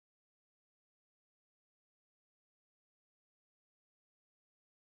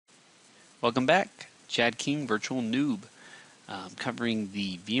Welcome back, Chad King, Virtual Noob, covering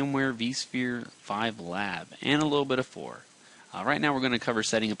the VMware vSphere 5 Lab and a little bit of 4. Right now we're going to cover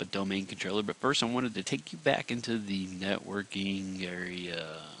setting up a domain controller, but first I wanted to take you back into the networking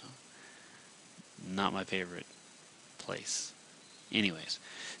area. Not my favorite place. Anyways,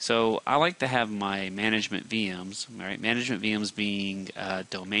 so I like to have my management VMs, right? Management VMs being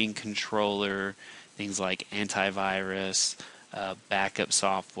domain controller, things like antivirus, backup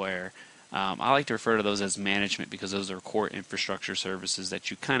software. I like to refer to those as management because those are core infrastructure services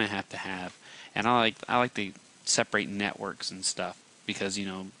that you kind of have to have. And I like to separate networks and stuff because,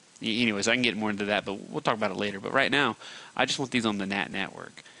 anyways, I can get more into that, but we'll talk about it later. But right now, I just want these on the NAT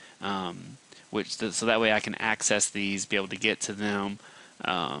network, so that way I can access these, be able to get to them,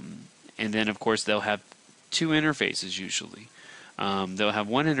 and then of course they'll have two interfaces usually. They'll have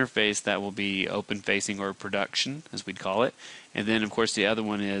one interface that will be open-facing or production, as we'd call it, and then of course the other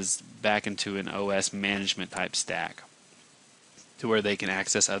one is back into an OS management type stack, to where they can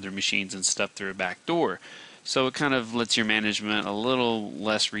access other machines and stuff through a back door. So it kind of lets your management a little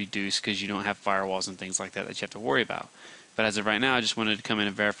less reduced because you don't have firewalls and things like that you have to worry about. But as of right now, I just wanted to come in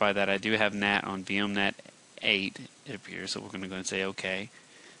and verify that I do have NAT on VMNet 8, it appears, so we're going to go and say OK.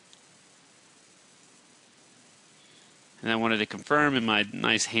 And I wanted to confirm in my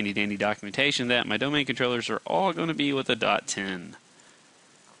nice handy-dandy documentation that my domain controllers are all going to be with a .10.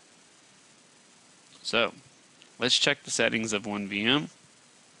 So, let's check the settings of one VM.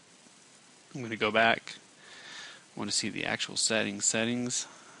 I'm going to go back. I want to see the actual settings.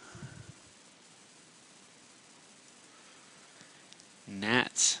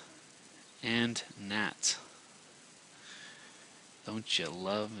 NAT and NAT. Don't you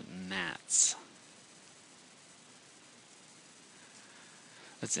love NATs?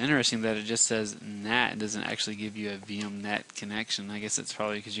 It's interesting that it just says NAT. It doesn't actually give you a VMNet connection. I guess it's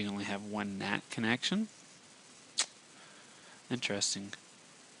probably because you only have one NAT connection. Interesting.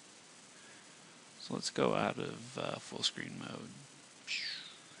 So let's go out of full screen mode.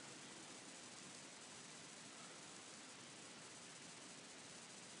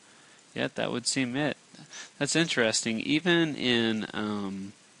 Yeah, that would seem it. That's interesting. Even in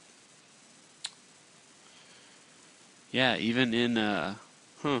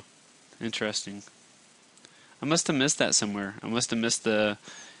interesting. I must have missed that somewhere. I must have missed the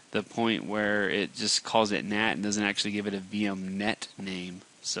point where it just calls it NAT and doesn't actually give it a VMNet name.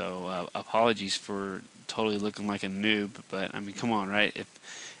 So apologies for totally looking like a noob, but I mean, come on, right? If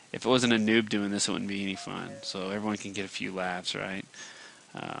it wasn't a noob doing this, it wouldn't be any fun. So everyone can get a few laughs, right?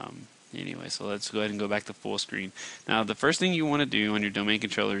 Anyway, so let's go ahead and go back to full screen. Now, the first thing you want to do on your domain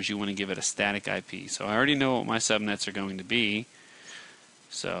controller is you want to give it a static IP. So I already know what my subnets are going to be.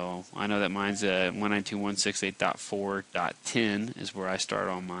 So I know that mine's 192.168.4.10 is where I start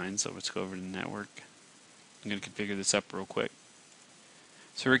on mine. So let's go over to the network. I'm going to configure this up real quick.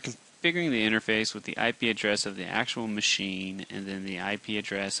 So we're configuring the interface with the IP address of the actual machine and then the IP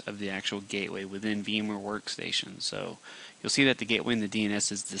address of the actual gateway within VMware Workstation. So you'll see that the gateway and the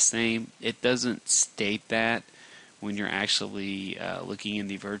DNS is the same. It doesn't state that when you're actually looking in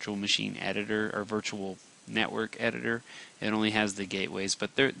the virtual machine editor or virtual network editor. It only has the gateways,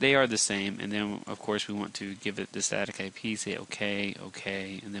 but they are the same. And then of course we want to give it the static IP, say OK,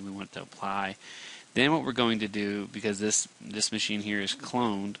 OK, and then we want to apply. Then what we're going to do, because this machine here is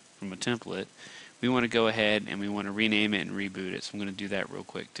cloned from a template, we want to go ahead and we want to rename it and reboot it. So I'm going to do that real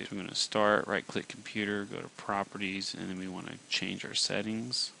quick too. We're going to start, right click computer, go to properties, and then we want to change our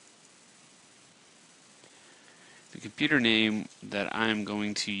settings. The computer name that I'm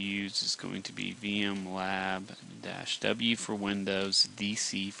going to use is going to be VMLab-W for Windows,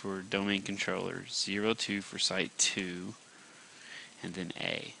 DC for domain controller, 02 for site 2, and then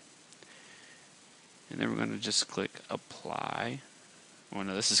A. And then we're going to just click apply. Oh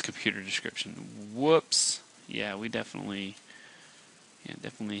no, this is computer description. Whoops. Yeah, we definitely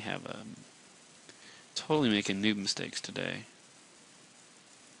have totally making noob mistakes today.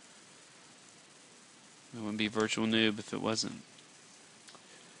 It wouldn't be virtual noob if it wasn't.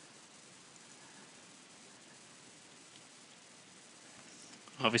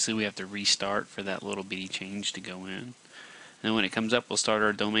 Obviously we have to restart for that little bitty change to go in. And then when it comes up, we'll start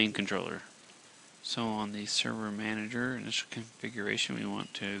our domain controller. So on the server manager initial configuration, we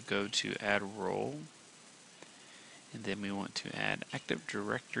want to go to add role, and then we want to add Active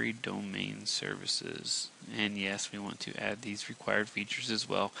Directory domain services, and yes, we want to add these required features as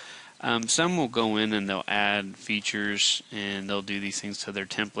well. Some will go in and they'll add features and they'll do these things to their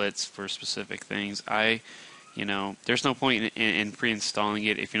templates for specific things. There's no point in pre-installing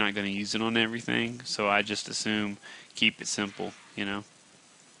it if you're not going to use it on everything, so I just assume keep it simple,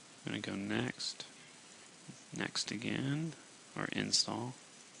 I'm going to go next. Next again. Or install.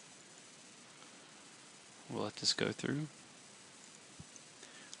 We'll let this go through.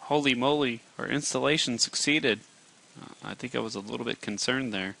 Holy moly, our installation succeeded. I think I was a little bit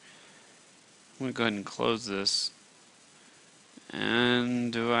concerned there. I'm going to go ahead and close this.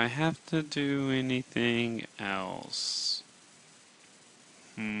 And do I have to do anything else?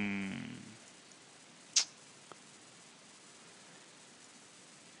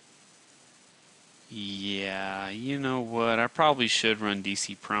 Yeah, you know what? I probably should run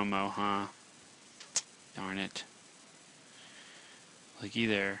DC promo, huh? Darn it. Looky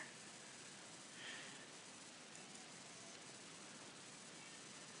there.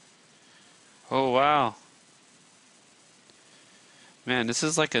 Oh, wow. Man, this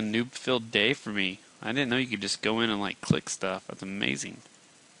is like a noob-filled day for me. I didn't know you could just go in and like click stuff. That's amazing.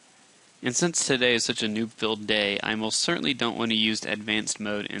 And since today is such a noob-filled day, I most certainly don't want to use advanced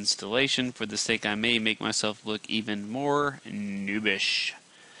mode installation. For the sake I may make myself look even more noobish.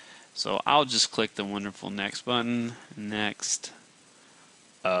 So I'll just click the wonderful next button. Next.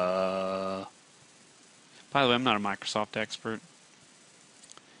 By the way, I'm not a Microsoft expert.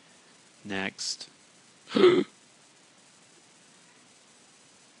 Next.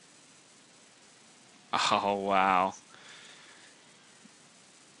 Oh, wow.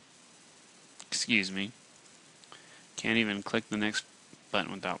 Excuse me. Can't even click the next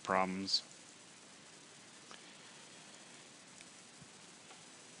button without problems.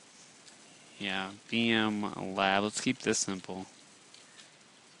 Yeah, VM lab. Let's keep this simple.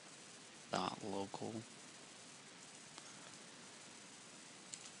 .local.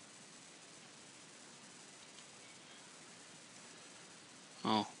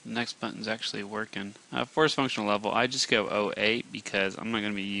 Oh, the next button's actually working. Force functional level, I just go 08 because I'm not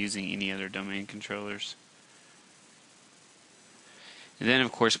going to be using any other domain controllers. And then,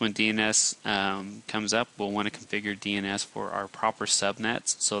 of course, when DNS comes up, we'll want to configure DNS for our proper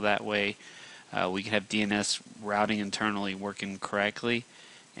subnets, so that way we can have DNS routing internally working correctly.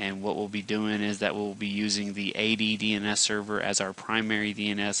 And what we'll be doing is that we'll be using the AD DNS server as our primary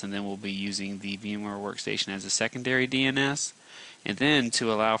DNS, and then we'll be using the VMware Workstation as a secondary DNS. And then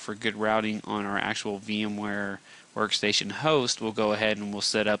to allow for good routing on our actual VMware Workstation host, we'll go ahead and we'll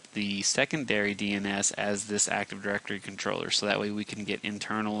set up the secondary DNS as this Active Directory controller, so that way we can get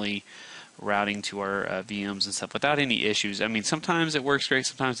internally routing to our VMs and stuff without any issues. I mean, sometimes it works great,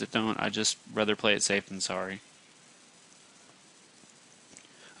 sometimes it don't. I just rather play it safe than sorry.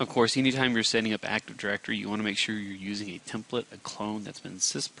 Of course, anytime you're setting up Active Directory, you want to make sure you're using a template, a clone that's been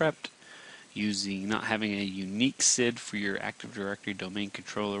sysprepped. Not having a unique SID for your Active Directory domain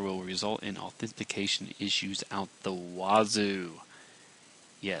controller will result in authentication issues out the wazoo.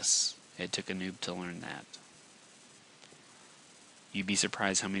 Yes, it took a noob to learn that. You'd be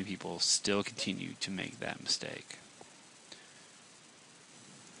surprised how many people still continue to make that mistake.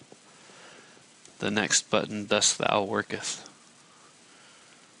 The next button, thus thou worketh.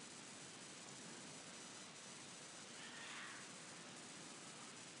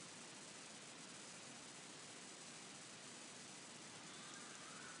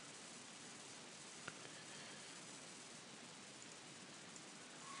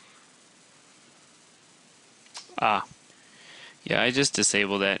 Yeah, I just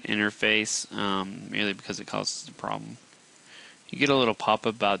disabled that interface merely because it causes a problem. You get a little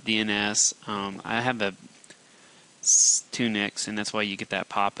pop-up about DNS. I have two NICs, and that's why you get that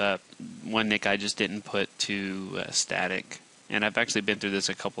pop-up. One NIC I just didn't put to static, and I've actually been through this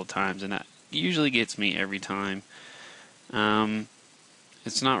a couple of times, and that usually gets me every time.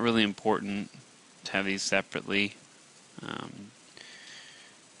 It's not really important to have these separately.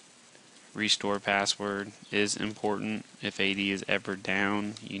 Restore password is important. If AD is ever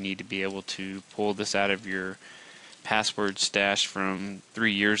down, you need to be able to pull this out of your password stash from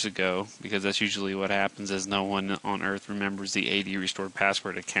 3 years ago, because that's usually what happens is no one on earth remembers the AD restored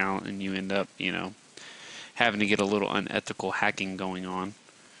password account, and you end up, having to get a little unethical hacking going on.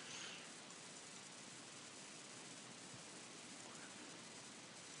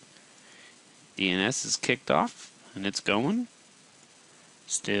 DNS is kicked off, and it's going.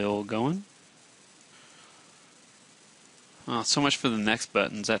 Still going. Oh, so much for the next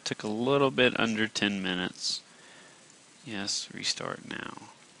buttons. That took a little bit under 10 minutes. Yes, restart now.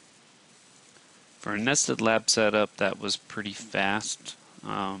 For a nested lab setup, that was pretty fast.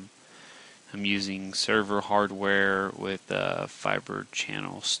 I'm using server hardware with fiber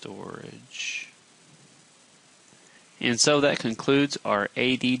channel storage. And so that concludes our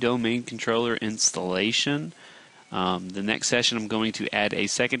AD domain controller installation. The next session I'm going to add a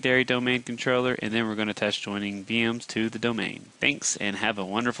secondary domain controller, and then we're going to test joining VMs to the domain. Thanks, and have a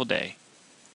wonderful day.